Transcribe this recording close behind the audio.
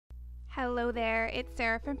Hello there, it's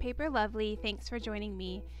Sarah from PaperLovely. Thanks for joining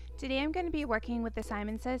me. Today I'm going to be working with the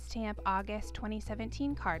Simon Says Stamp August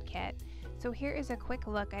 2017 card kit. So here is a quick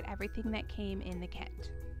look at everything that came in the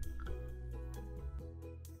kit.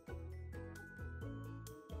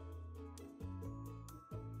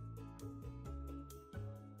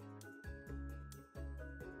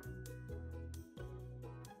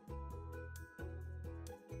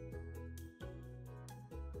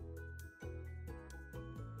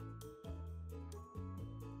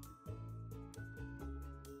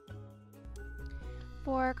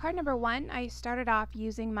 For card number 1, I started off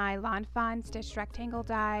using my Lawn Fawn stitched rectangle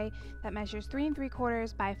die that measures 3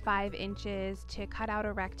 3/4 by 5 inches to cut out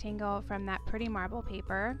a rectangle from that pretty marble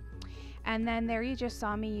paper. And then there you just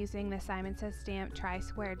saw me using the Simon Says Stamp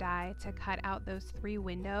tri-square die to cut out those 3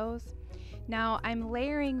 windows. Now I'm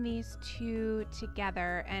layering these two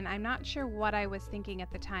together, and I'm not sure what I was thinking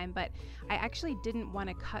at the time, but I actually didn't want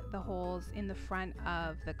to cut the holes in the front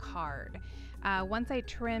of the card. Once I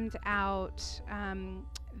trimmed out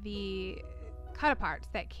the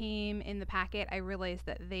cut-aparts that came in the packet, I realized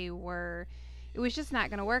that it was just not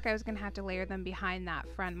going to work. I was going to have to layer them behind that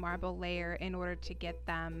front marble layer in order to get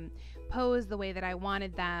them posed the way that I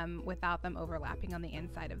wanted them without them overlapping on the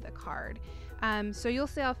inside of the card. So you'll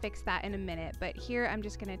see I'll fix that in a minute, but here I'm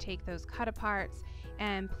just going to take those cut-aparts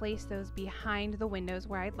and place those behind the windows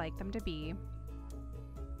where I'd like them to be.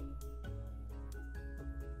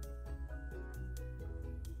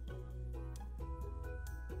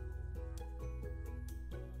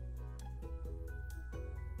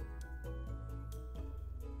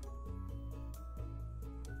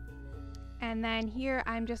 And then here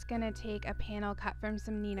I'm just going to take a panel cut from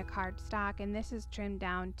some Nina cardstock, and this is trimmed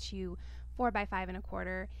down to 4 by 5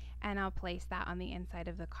 1/4, and I'll place that on the inside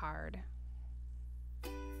of the card.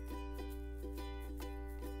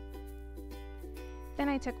 Then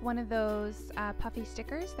I took one of those puffy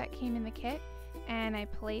stickers that came in the kit, and I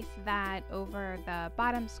placed that over the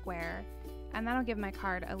bottom square, and that'll give my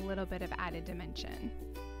card a little bit of added dimension.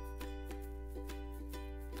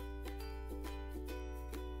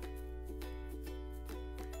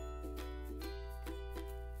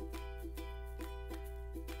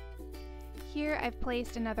 Here I've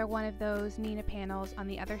placed another one of those Nina panels on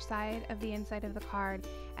the other side of the inside of the card,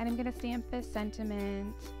 and I'm going to stamp this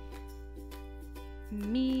sentiment,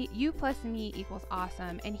 you plus me equals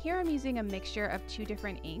awesome. And here I'm using a mixture of 2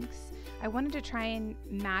 different inks. I wanted to try and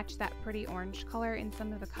match that pretty orange color in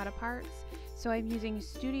some of the cut-aparts, so I'm using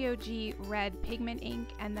Studio G red pigment ink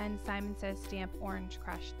and then Simon Says Stamp orange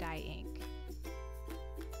crush dye ink.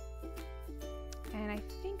 And I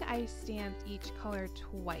think I stamped each color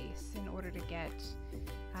twice in order to get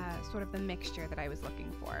sort of the mixture that I was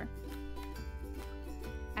looking for.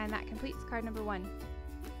 And that completes card number 1.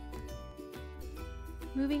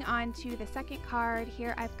 Moving on to the second card,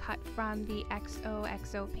 here I've cut from the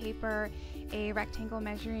XOXO paper a rectangle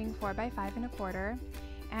measuring 4 by 5 1/4.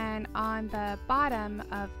 And on the bottom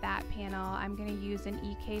of that panel, I'm going to use an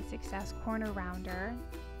EK Success corner rounder.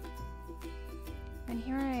 And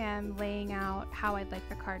here I am laying out how I'd like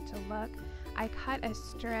the card to look. I cut a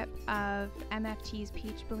strip of MFT's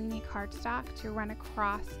Peach Bellini cardstock to run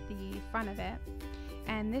across the front of it,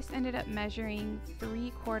 and this ended up measuring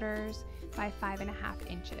 3/4 by 5 1/2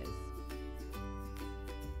 inches.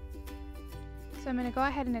 So I'm going to go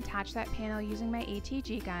ahead and attach that panel using my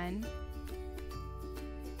ATG gun.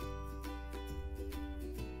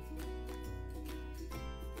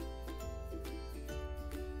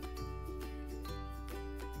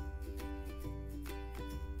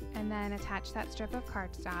 And then attach that strip of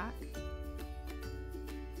cardstock.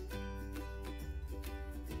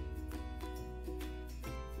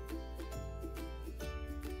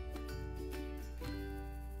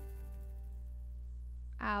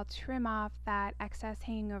 I'll trim off that excess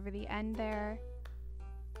hanging over the end there.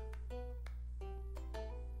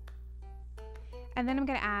 And then I'm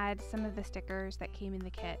going to add some of the stickers that came in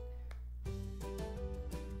the kit.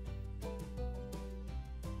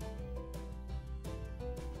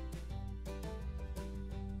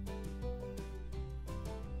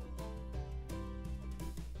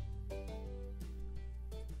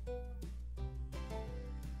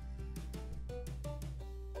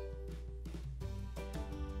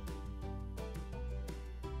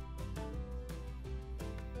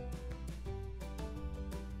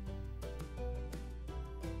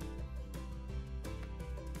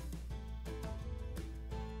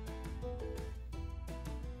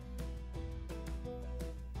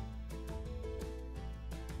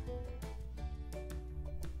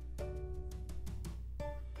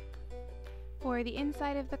 For the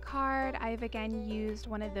inside of the card, I've again used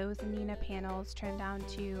one of those Nina panels trimmed down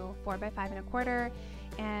to 4 by 5 1/4,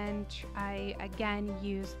 and I again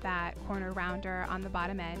used that corner rounder on the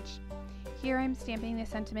bottom edge. Here I'm stamping the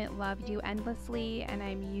sentiment "Love You Endlessly," and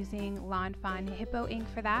I'm using Lawn Fawn Hippo ink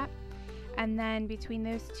for that. And then between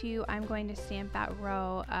those two, I'm going to stamp that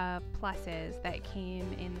row of pluses that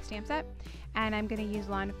came in the stamp set, and I'm going to use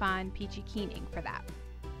Lawn Fawn Peachy Keen ink for that.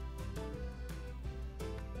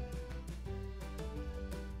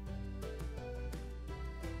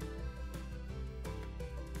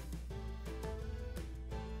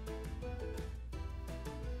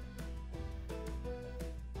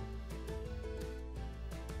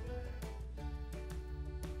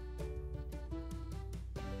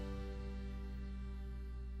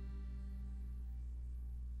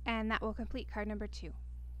 And that will complete card number 2.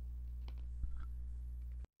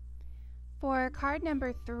 For card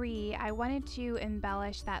number 3, I wanted to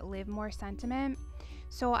embellish that "Live More" sentiment,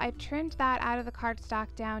 so I've trimmed that out of the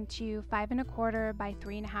cardstock down to 5 1/4 by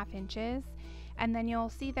 3.5 inches, and then you'll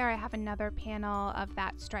see there I have another panel of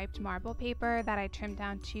that striped marble paper that I trimmed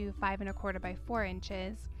down to 5 1/4 by 4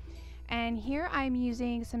 inches. And here I'm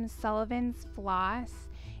using some Sullivan's floss,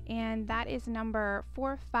 and that is number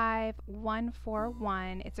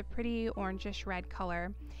 45141. It's a pretty orangish red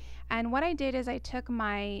color. And what I did is I took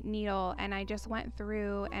my needle and I just went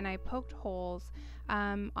through and I poked holes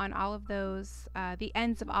on all of those, the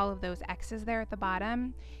ends of all of those X's there at the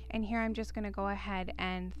bottom. And here I'm just going to go ahead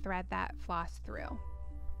and thread that floss through.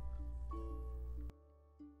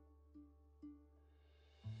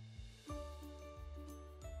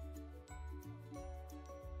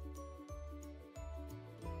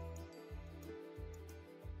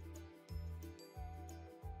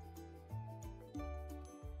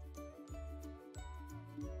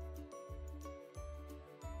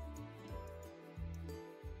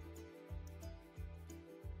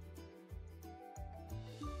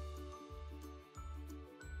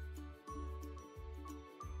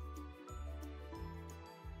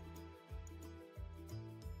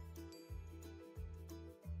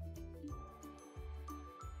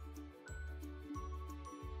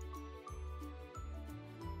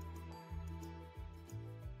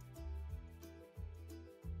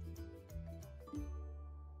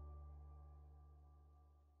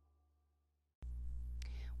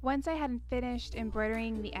 Once I had finished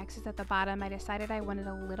embroidering the X's at the bottom, I decided I wanted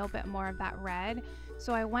a little bit more of that red.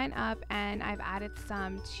 So I went up and I've added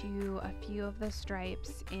some to a few of the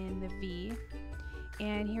stripes in the V.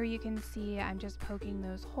 And here you can see I'm just poking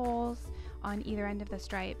those holes on either end of the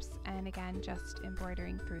stripes, and again just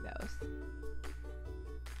embroidering through those.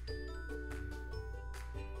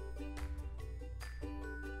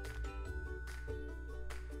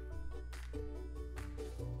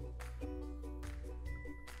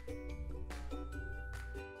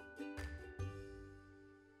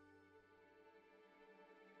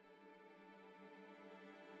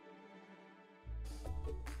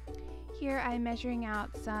 Here I'm measuring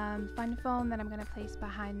out some fun foam that I'm going to place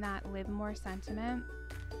behind that "Live More" sentiment.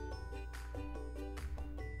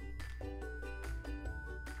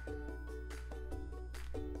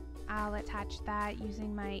 I'll attach that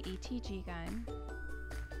using my ATG gun.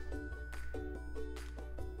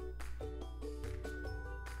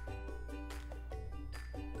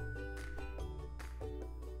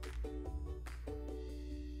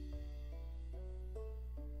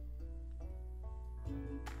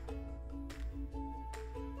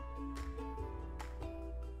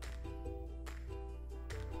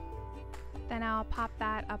 Then I'll pop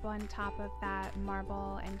that up on top of that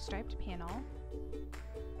marble and striped panel.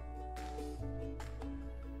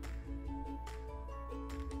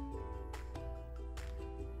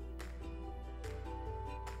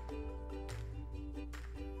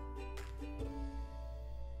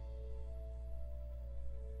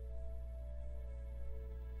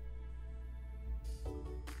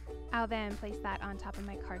 I'll then place that on top of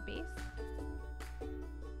my card base.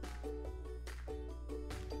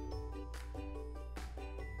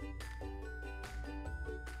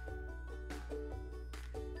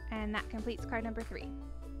 And that completes card number 3.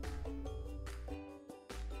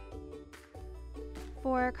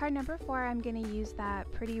 For card number 4, I'm going to use that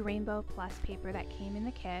pretty Rainbow Plus paper that came in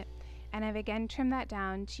the kit, and I've again trimmed that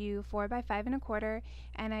down to 4 by 5 1/4,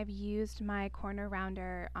 and I've used my corner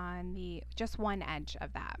rounder on just one edge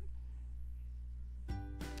of that.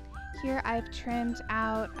 Here I've trimmed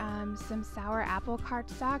out some sour apple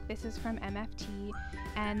cardstock. This is from MFT,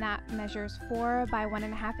 and that measures 4 by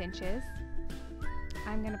 1.5 inches.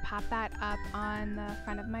 I'm going to pop that up on the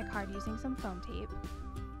front of my card using some foam tape.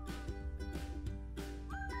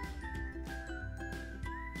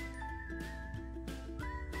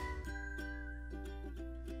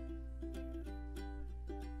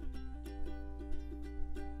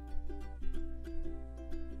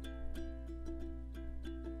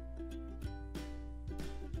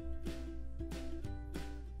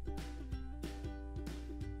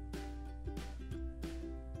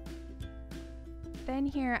 then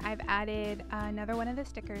here I've added another one of the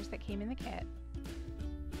stickers that came in the kit.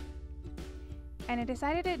 And I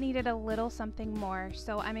decided it needed a little something more,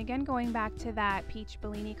 so I'm again going back to that Peach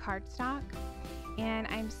Bellini cardstock, and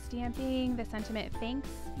I'm stamping the sentiment thanks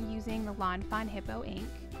using the Lawn Fawn Hippo ink.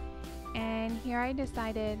 And here I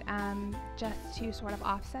decided just to sort of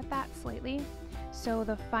offset that slightly. So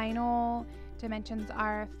the final dimensions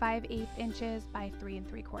are 5/8 inches by 3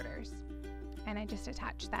 3/4. And I just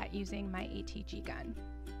attached that using my ATG gun.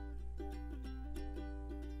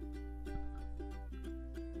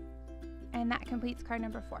 And that completes card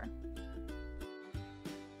number 4.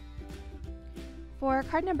 For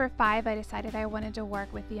card number 5, I decided I wanted to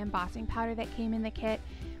work with the embossing powder that came in the kit.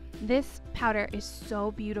 This powder is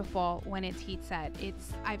so beautiful when it's heat set.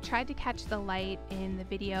 I've tried to catch the light in the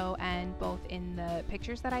video and both in the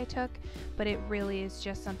pictures that I took, but it really is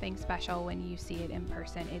just something special when you see it in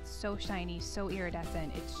person. It's so shiny, so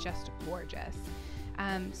iridescent, it's just gorgeous.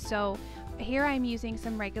 So here I'm using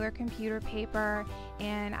some regular computer paper,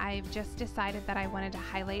 and I've just decided that I wanted to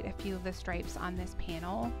highlight a few of the stripes on this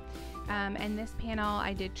panel. And this panel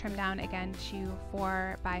I did trim down again to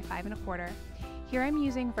 4 by 5 1/4. Here I'm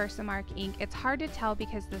using Versamark ink. It's hard to tell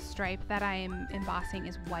because the stripe that I'm embossing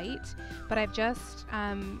is white, but I've just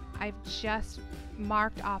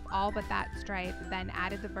marked off all but that stripe, then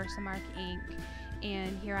added the Versamark ink,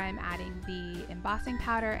 and here I'm adding the embossing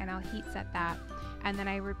powder, and I'll heat set that. And then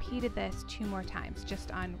I repeated this 2 more times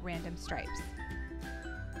just on random stripes.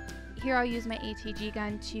 Here I'll use my ATG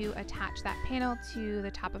gun to attach that panel to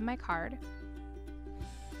the top of my card.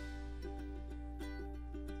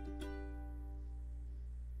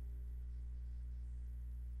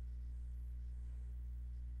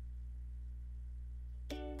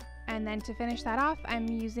 And then to finish that off, I'm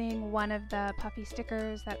using one of the puffy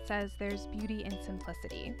stickers that says "There's beauty in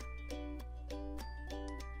simplicity."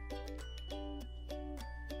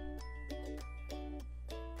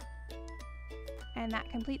 And that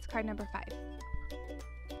completes card number 5.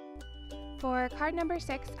 For card number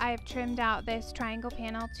 6, I've trimmed out this triangle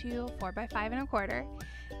panel to 4 by 5 1/4,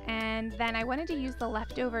 and then I wanted to use the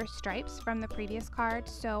leftover stripes from the previous card,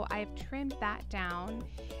 so I've trimmed that down,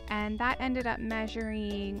 and that ended up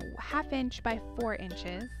measuring 1/2 inch by 4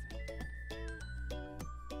 inches.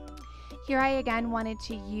 Here I again wanted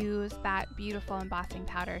to use that beautiful embossing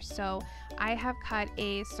powder, so I have cut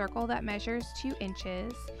a circle that measures 2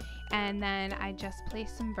 inches, and then I just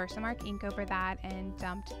placed some Versamark ink over that and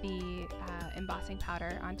dumped the embossing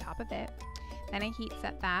powder on top of it. Then I heat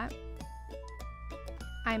set that.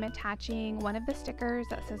 I'm attaching one of the stickers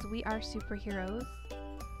that says "We are superheroes."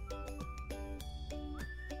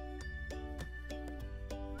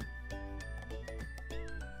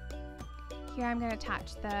 Here I'm going to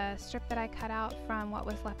attach the strip that I cut out from what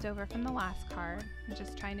was left over from the last card. I'm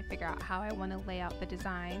just trying to figure out how I want to lay out the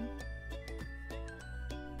design.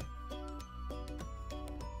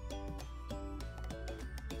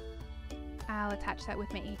 I'll attach that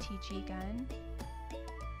with my ATG gun.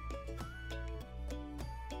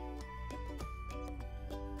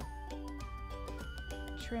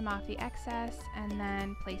 Trim off the excess and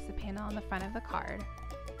then place the panel on the front of the card.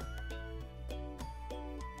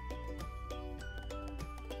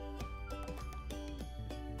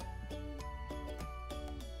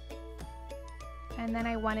 And then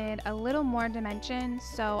I wanted a little more dimension,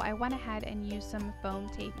 so I went ahead and used some foam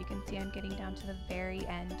tape. You can see I'm getting down to the very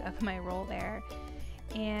end of my roll there.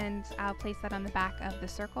 And I'll place that on the back of the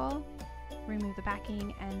circle, remove the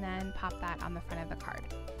backing, and then pop that on the front of the card.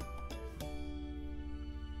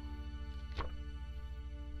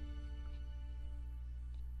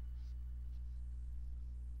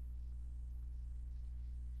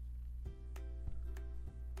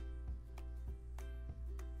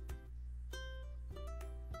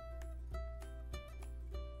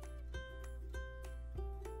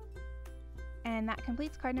 And that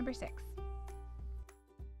completes card number 6.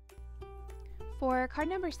 For card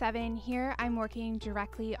number 7, here I'm working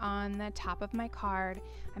directly on the top of my card.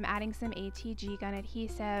 I'm adding some ATG gun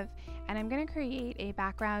adhesive, and I'm going to create a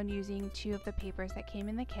background using 2 of the papers that came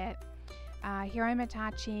in the kit. Here I'm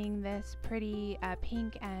attaching this pretty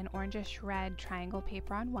pink and orangish red triangle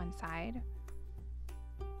paper on one side.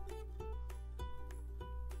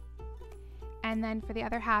 And then for the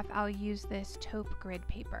other half, I'll use this taupe grid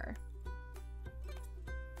paper.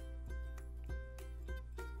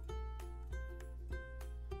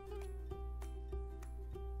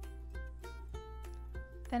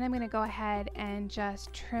 Then I'm going to go ahead and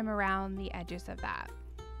just trim around the edges of that.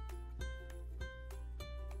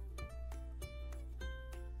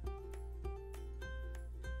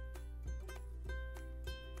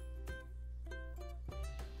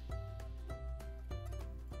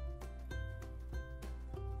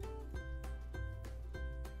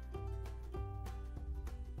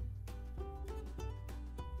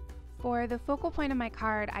 For the focal point of my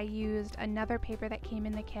card, I used another paper that came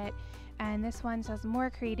in the kit, and this one says more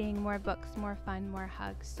creating, more books, more fun, more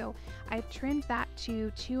hugs. So I've trimmed that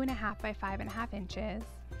to 2.5 by 5.5 inches.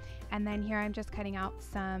 And then here I'm just cutting out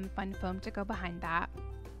some fun foam to go behind that.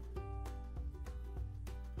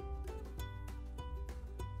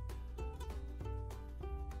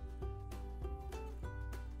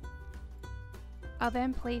 I'll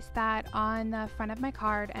then place that on the front of my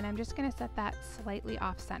card, and I'm just going to set that slightly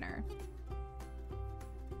off center.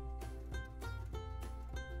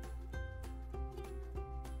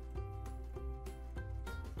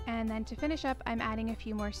 And then to finish up, I'm adding a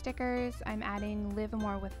few more stickers. I'm adding Live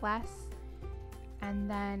More with Less, and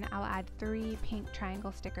then I'll add 3 pink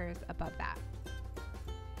triangle stickers above that.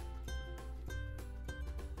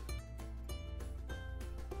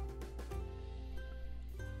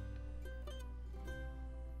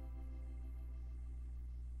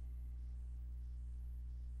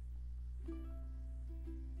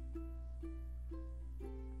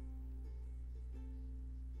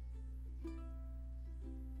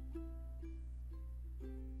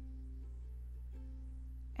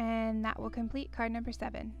 And that will complete card number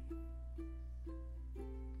 7.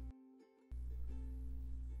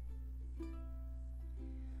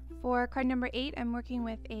 For card number 8, I'm working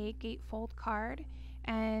with a gatefold card,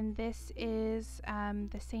 and this is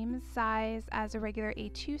the same size as a regular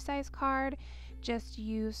A2 size card, just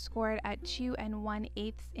you score it at 2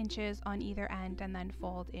 1/8 inches on either end and then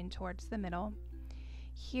fold in towards the middle.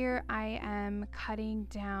 Here I am cutting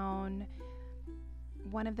down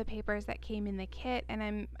one of the papers that came in the kit,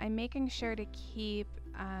 and I'm making sure to keep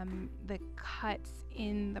the cuts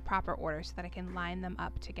in the proper order so that I can line them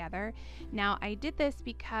up together. Now I did this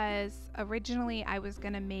because originally I was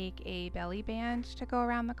going to make a belly band to go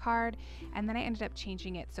around the card, and then I ended up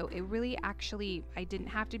changing it, so it really actually I didn't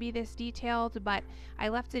have to be this detailed, but I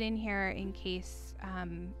left it in here in case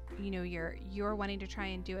you know you're wanting to try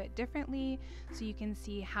and do it differently, so you can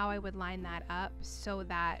see how I would line that up so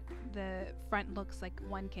that the front looks like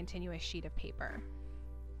one continuous sheet of paper.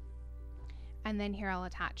 And then here I'll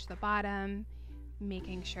attach the bottom,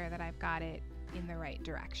 making sure that I've got it in the right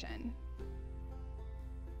direction.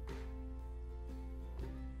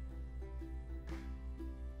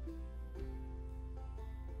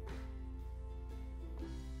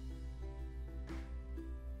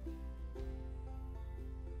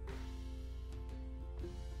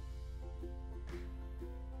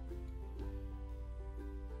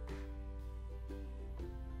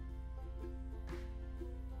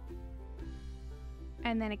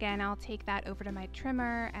 And then again, I'll take that over to my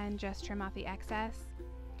trimmer and just trim off the excess.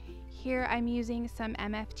 Here I'm using some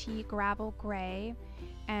MFT Gravel Gray,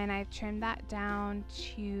 and I've trimmed that down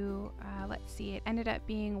to, let's see, it ended up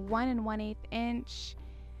being 1 1/8 inch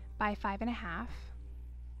by 5.5.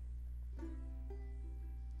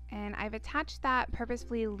 And I've attached that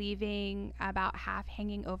purposefully, leaving about half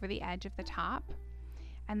hanging over the edge of the top.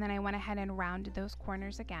 And then I went ahead and rounded those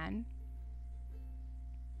corners again.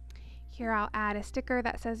 Here I'll add a sticker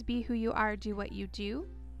that says "Be who you are, do what you do."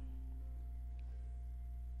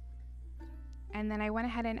 And then I went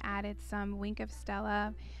ahead and added some Wink of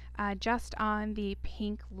Stella just on the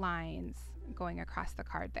pink lines going across the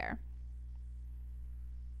card there.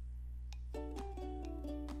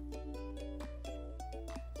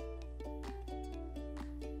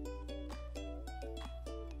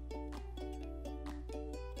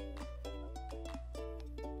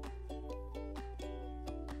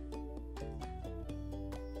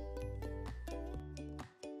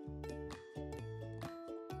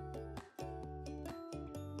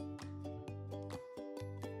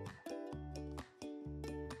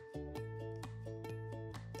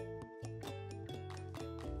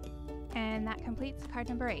 And that completes card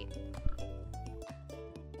number 8.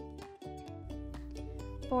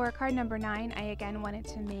 For card number 9, I again wanted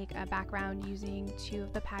to make a background using 2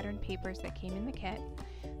 of the patterned papers that came in the kit.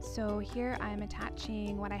 So here I'm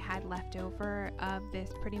attaching what I had left over of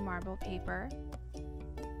this pretty marble paper.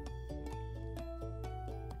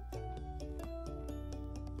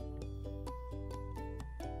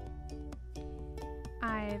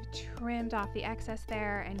 I've trimmed off the excess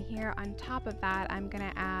there, and here on top of that I'm going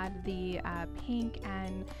to add the pink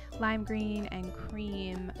and lime green and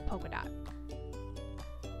cream polka dot.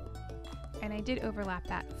 And I did overlap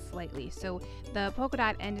that slightly, so the polka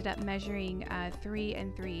dot ended up measuring 3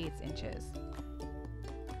 3/8 inches.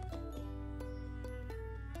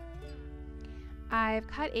 I've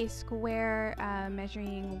cut a square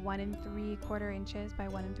measuring 1 3/4 inches by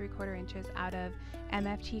 1 3/4 inches out of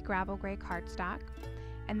MFT Gravel Gray cardstock.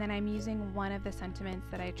 And then I'm using one of the sentiments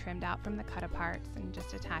that I trimmed out from the cut aparts and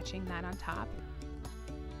just attaching that on top.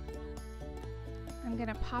 I'm going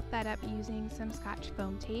to pop that up using some Scotch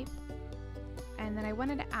foam tape. And then I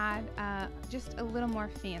wanted to add just a little more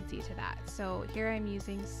fancy to that. So here I'm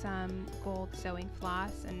using some gold sewing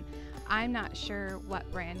floss, and I'm not sure what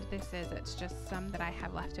brand this is. It's just some that I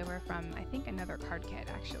have left over from, I think, another card kit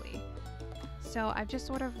actually. So I've just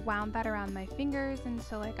sort of wound that around my fingers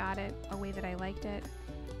until I got it a way that I liked it.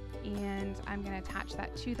 And I'm going to attach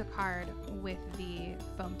that to the card with the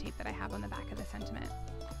foam tape that I have on the back of the sentiment.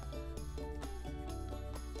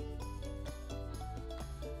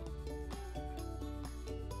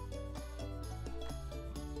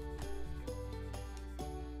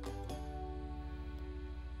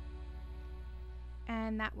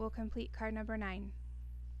 And that will complete card number 9.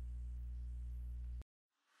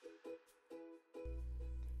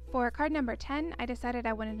 For card number 10, I decided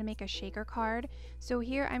I wanted to make a shaker card. So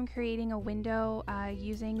here I'm creating a window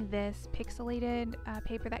using this pixelated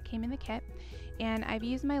paper that came in the kit. And I've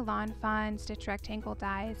used my Lawn Fawn stitch rectangle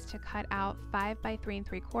dies to cut out 5 by 3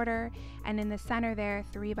 3/4, and in the center there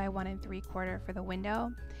 3 by 1 3/4 for the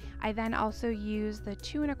window. I then also used the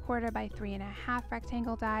 2 1/4 by 3 1/2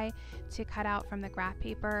 rectangle die to cut out from the graph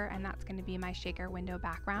paper, and that's going to be my shaker window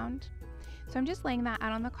background. So I'm just laying that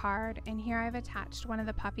out on the card, and here I've attached one of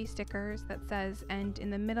the puffy stickers that says, "And in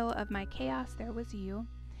the middle of my chaos there was you."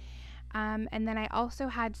 And then I also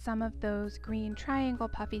had some of those green triangle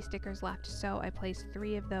puffy stickers left, so I placed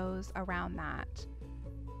 3 of those around that.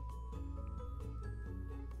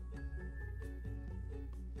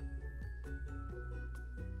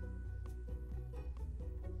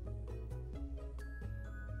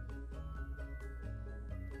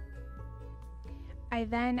 I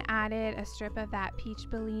then added a strip of that Peach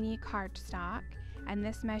Bellini cardstock, and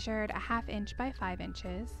this measured 1/2 inch by 5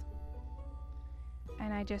 inches.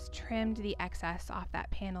 And I just trimmed the excess off that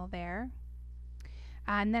panel there.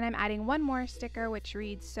 And then I'm adding one more sticker which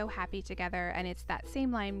reads "So Happy Together," and it's that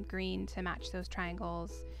same lime green to match those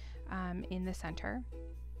triangles in the center.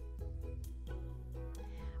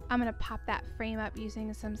 I'm going to pop that frame up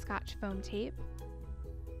using some Scotch foam tape.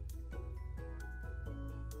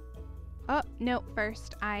 Oh, no,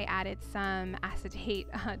 first I added some acetate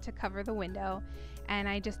to cover the window, and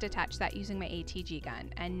I just attached that using my ATG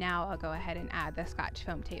gun. And now I'll go ahead and add the Scotch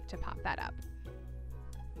foam tape to pop that up.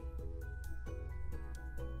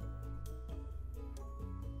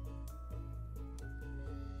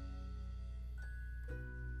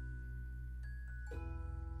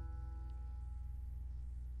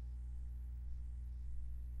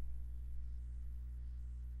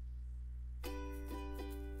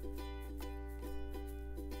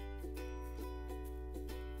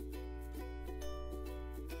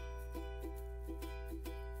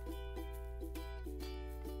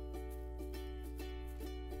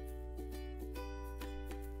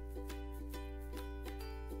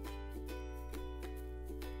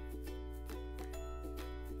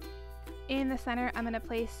 In the center, I'm going to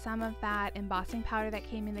place some of that embossing powder that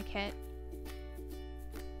came in the kit.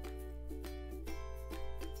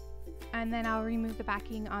 And then I'll remove the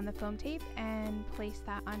backing on the foam tape and place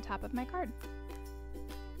that on top of my card.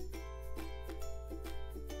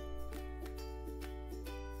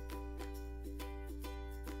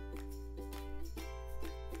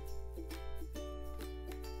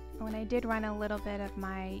 When I did run a little bit of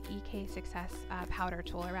my EK Success powder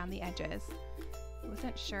tool around the edges, I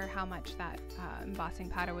wasn't sure how much that embossing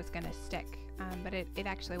powder was going to stick, but it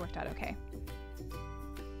actually worked out okay.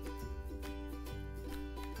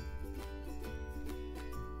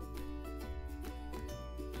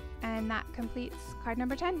 And that completes card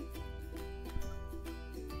number 10.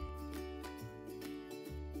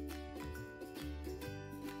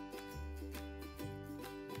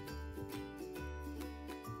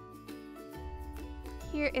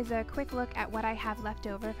 Here is a quick look at what I have left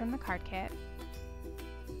over from the card kit.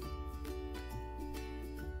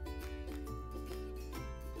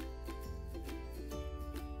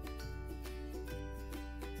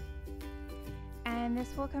 And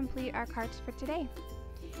this will complete our cards for today.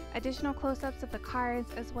 Additional close-ups of the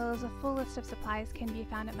cards as well as a full list of supplies can be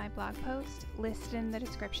found at my blog post listed in the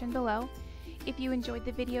description below. If you enjoyed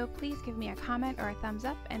the video, please give me a comment or a thumbs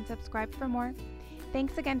up and subscribe for more.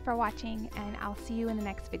 Thanks again for watching, and I'll see you in the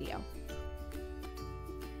next video.